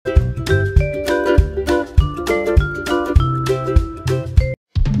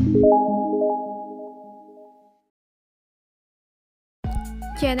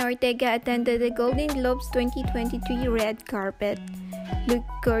Jenna Ortega attended the Golden Globes 2023 red carpet. Looked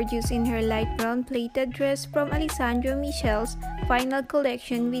gorgeous in her light brown plated dress from Alessandro Michel's final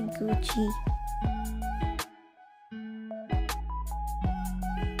collection with Gucci.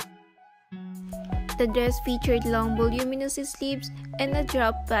 The dress featured long voluminous sleeves and a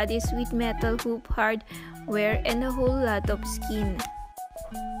drop bodice with metal hoop hardware and a whole lot of skin.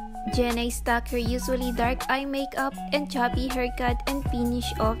 Jenna stuck her usually dark eye makeup and choppy haircut and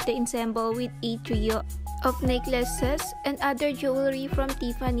finished off the ensemble with a trio of necklaces and other jewelry from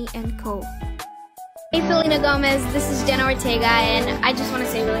Tiffany & Co. Hey Selena Gomez, this is Jenna Ortega, and I just want to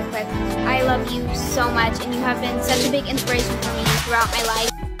say really quick, I love you so much and you have been such a big inspiration for me throughout my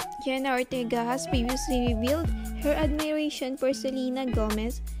life. Jenna Ortega has previously revealed her admiration for Selena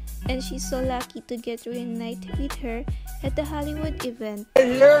Gomez, and she's so lucky to get reunited with her at the Hollywood event.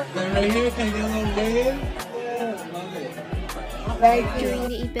 During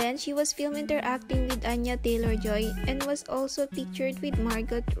the event, she was filmed interacting with Anya and was also pictured with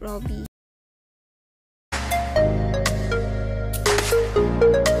Margot Robbie.